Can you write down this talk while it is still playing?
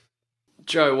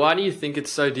Joe, why do you think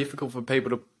it's so difficult for people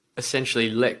to essentially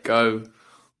let go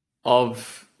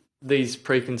of these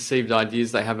preconceived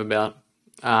ideas they have about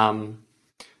um,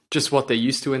 just what they're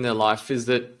used to in their life? Is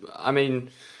that, I mean,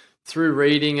 through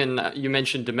reading, and you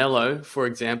mentioned DeMello, for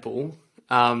example,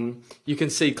 you can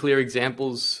see clear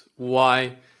examples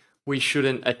why we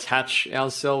shouldn't attach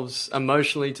ourselves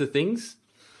emotionally to things.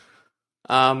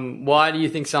 Why do you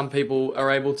think some people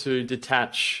are able to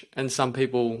detach and some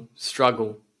people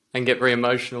struggle and get very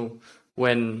emotional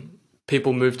when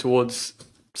people move towards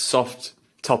soft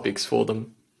topics for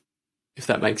them, if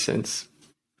that makes sense?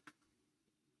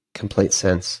 Complete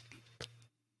sense.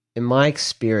 In my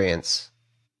experience,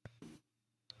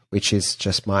 which is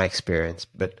just my experience,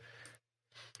 but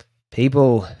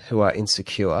people who are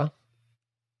insecure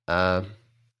are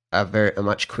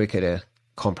much quicker to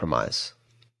compromise,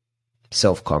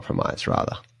 self-compromise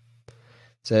rather.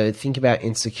 So think about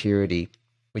insecurity,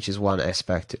 which is one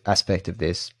aspect of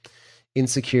this.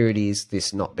 Insecurity is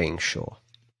this not being sure.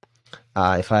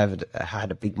 If I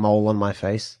had a big mole on my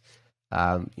face,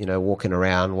 walking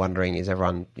around wondering, is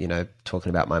everyone, talking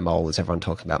about my mole? Is everyone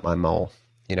talking about my mole?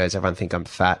 Does everyone think I'm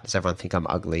fat? Does everyone think I'm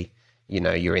ugly?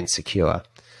 You're insecure.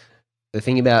 The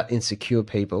thing about insecure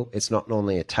people, it's not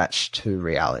normally attached to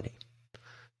reality.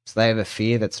 So they have a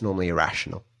fear that's normally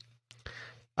irrational.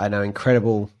 I know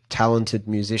incredible, talented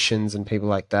musicians and people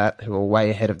like that who are way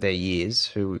ahead of their years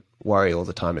who worry all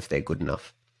the time if they're good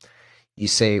enough. You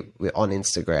see on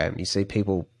Instagram, you see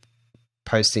people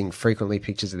posting frequently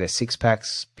pictures of their six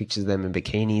packs, pictures of them in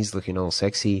bikinis looking all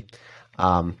sexy.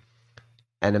 And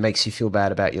it makes you feel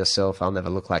bad about yourself. I'll never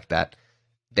look like that.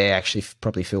 They actually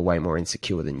probably feel way more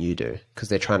insecure than you do because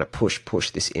they're trying to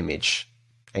push this image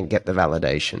and get the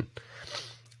validation.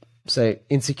 So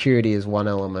insecurity is one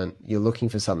element. You're looking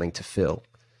for something to fill.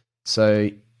 So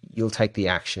you'll take the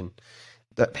action.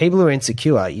 The people who are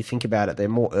insecure, you think about it, they're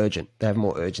more urgent. They have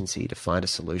more urgency to find a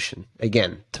solution.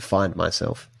 Again, to find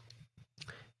myself.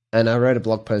 And I wrote a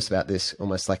blog post about this,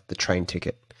 almost like the train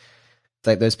ticket. It's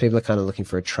like those people are kind of looking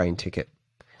for a train ticket.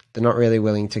 They're not really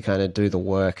willing to kind of do the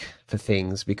work for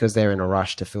things because they're in a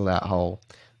rush to fill that hole.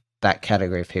 That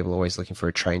category of people are always looking for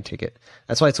a train ticket.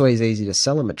 That's why it's always easy to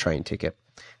sell them a train ticket,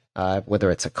 whether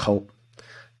it's a cult,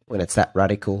 when it's that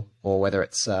radical, or whether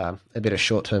it's a bit of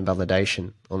short-term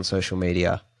validation on social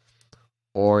media,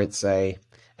 or it's a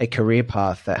career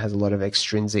path that has a lot of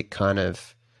extrinsic kind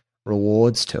of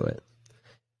rewards to it.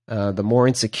 The more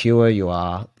insecure you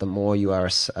are, the more you are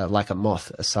like a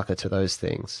moth, a sucker to those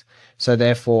things. So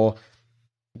therefore,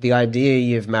 the idea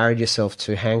you've married yourself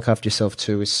to, handcuffed yourself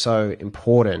to, is so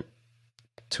important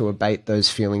to abate those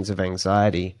feelings of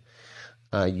anxiety.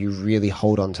 You really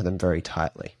hold on to them very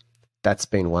tightly. That's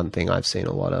been one thing I've seen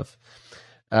a lot of.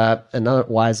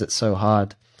 Why is it so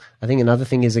hard? I think another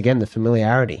thing is, again, the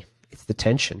familiarity. It's the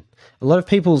tension. A lot of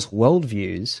people's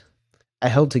worldviews are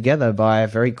held together by a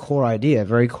very core idea, a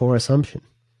very core assumption.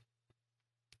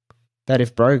 That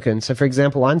if broken, so for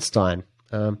example, Einstein,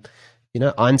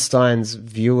 Einstein's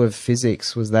view of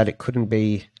physics was that it couldn't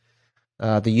be,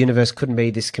 the universe couldn't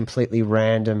be this completely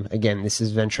random. Again, this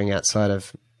is venturing outside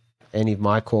of any of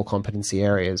my core competency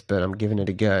areas, but I'm giving it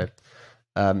a go.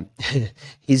 The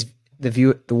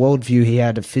worldview he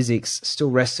had of physics still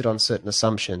rested on certain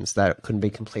assumptions that it couldn't be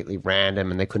completely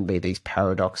random and there couldn't be these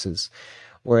paradoxes.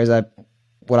 Whereas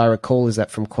what I recall is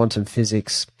that from quantum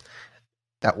physics,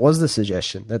 that was the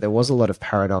suggestion, that there was a lot of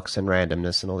paradox and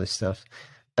randomness and all this stuff.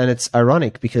 And it's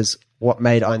ironic because what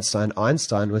made Einstein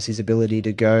Einstein was his ability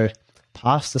to go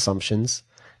past assumptions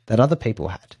that other people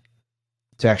had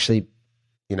to actually,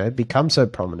 become so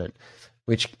prominent,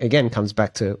 which again comes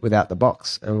back to without the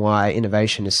box and why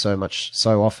innovation is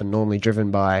so often normally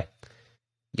driven by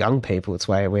young people. It's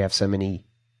why we have so many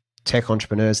tech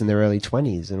entrepreneurs in their early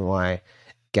 20s and why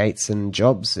Gates and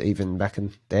Jobs, even back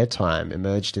in their time,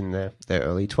 emerged in their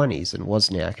early 20s, and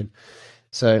Wozniak. And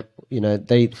so,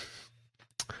 they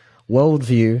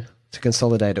worldview, to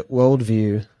consolidate it,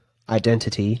 worldview,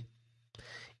 identity,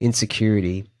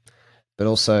 insecurity, but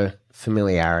also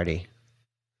familiarity.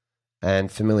 And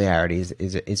familiarity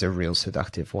is a real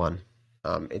seductive one.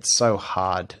 It's so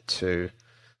hard to,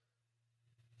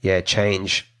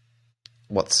 change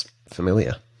what's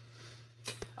familiar.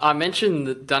 I mentioned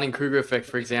the Dunning-Kruger effect,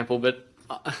 for example, but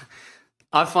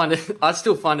I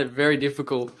still find it very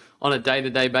difficult on a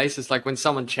day-to-day basis. Like when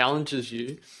someone challenges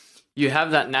you, you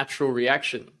have that natural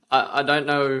reaction. I don't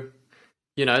know,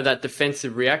 that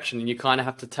defensive reaction, and you kind of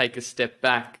have to take a step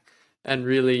back and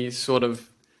really sort of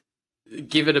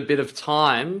give it a bit of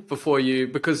time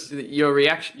because your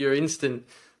reaction, your instant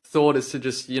thought is to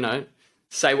just,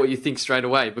 say what you think straight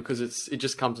away because it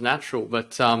just comes natural.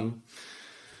 But,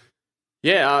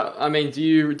 Yeah, I mean, do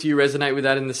you resonate with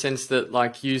that in the sense that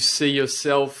like you see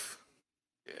yourself,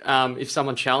 if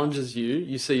someone challenges you,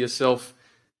 you see yourself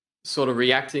sort of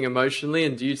reacting emotionally,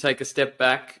 and do you take a step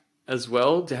back as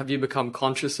well? Have you become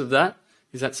conscious of that?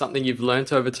 Is that something you've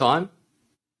learnt over time?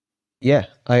 Yeah,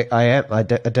 I am. I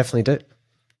definitely do.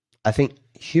 I think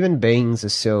human beings are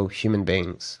still human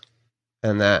beings,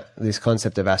 and that this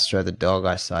concept of Astro the dog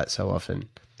I cite so often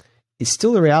is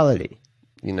still a reality.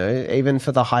 You know, even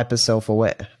for the hyper self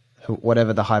aware,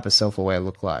 whatever the hyper self aware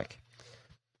look like.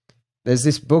 There's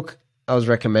this book I was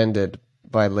recommended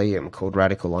by Liam called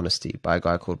Radical Honesty by a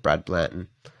guy called Brad Blanton,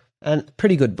 and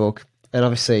pretty good book. And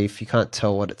obviously, if you can't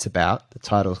tell what it's about, the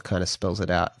title kind of spells it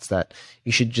out. It's that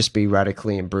you should just be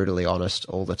radically and brutally honest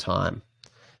all the time.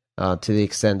 To the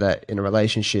extent that in a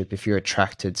relationship, if you're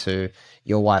attracted to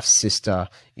your wife's sister,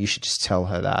 you should just tell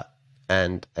her that,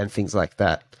 and things like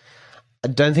that. I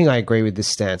don't think I agree with this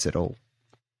stance at all.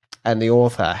 And the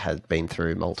author had been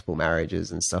through multiple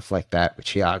marriages and stuff like that, which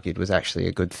he argued was actually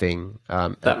a good thing,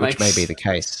 which may be the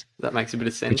case. That makes a bit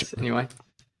of sense anyway.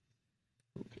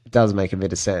 It does make a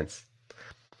bit of sense.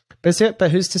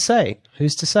 But who's to say?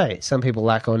 Who's to say? Some people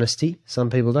lack honesty, some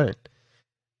people don't.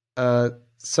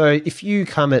 So if you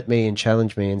come at me and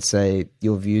challenge me and say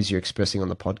your views you're expressing on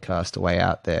the podcast are way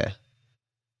out there,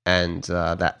 and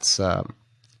that's,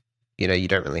 you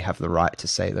don't really have the right to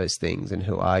say those things, and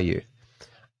who are you?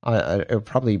 It'll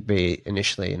probably be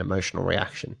initially an emotional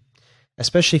reaction,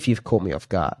 especially if you've caught me off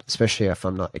guard, especially if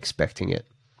I'm not expecting it.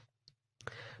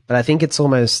 But I think it's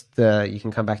almost you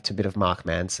can come back to a bit of Mark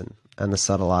Manson and the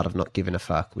subtle art of not giving a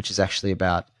fuck, which is actually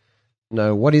about,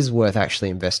 what is worth actually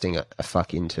investing a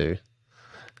fuck into,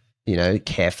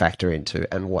 care factor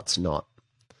into, and what's not.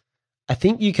 I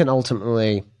think you can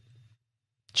ultimately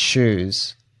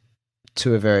choose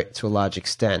to a large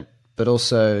extent, but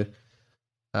also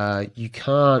you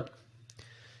can't.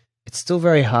 It's still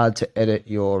very hard to edit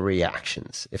your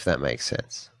reactions, if that makes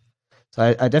sense.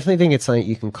 So I definitely think it's something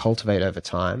you can cultivate over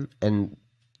time, and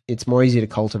it's more easy to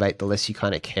cultivate the less you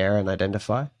kind of care and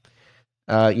identify.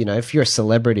 If you're a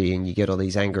celebrity and you get all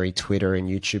these angry Twitter and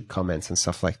YouTube comments and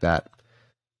stuff like that,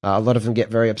 a lot of them get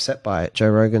very upset by it. Joe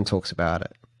Rogan talks about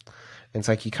it. And it's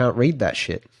like, you can't read that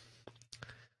shit.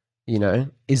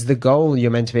 Is the goal you're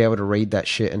meant to be able to read that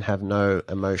shit and have no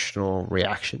emotional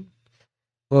reaction?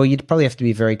 Well, you'd probably have to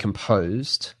be very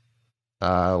composed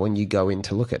when you go in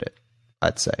to look at it,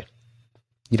 I'd say.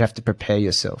 You'd have to prepare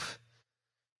yourself.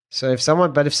 So if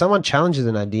someone challenges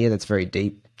an idea that's very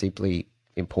deeply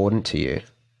important to you,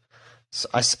 so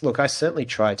I certainly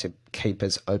try to keep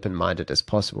as open-minded as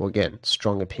possible. Again,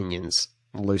 strong opinions,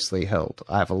 loosely held.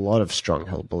 I have a lot of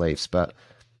strong-held beliefs, but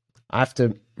I have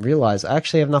to realize I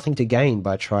actually have nothing to gain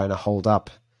by trying to hold up.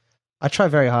 I try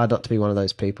very hard not to be one of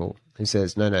those people who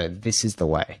says, no, this is the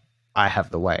way. I have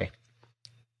the way.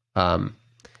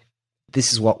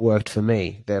 This is what worked for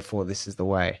me, therefore this is the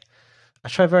way. I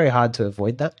try very hard to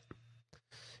avoid that.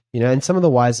 And some of the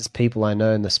wisest people I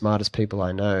know and the smartest people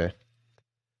I know,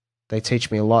 they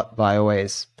teach me a lot by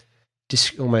always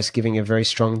just almost giving a very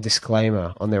strong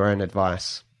disclaimer on their own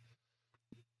advice.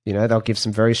 They'll give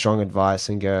some very strong advice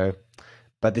and go,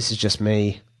 but this is just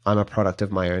me. I'm a product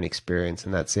of my own experience,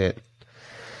 and that's it.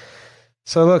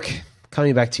 So look,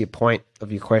 coming back to your point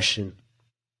of your question,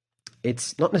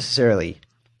 it's not necessarily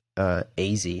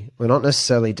easy. We're not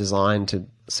necessarily designed to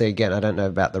see, again, I don't know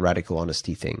about the radical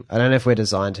honesty thing. I don't know if we're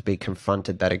designed to be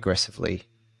confronted that aggressively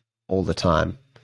all the time.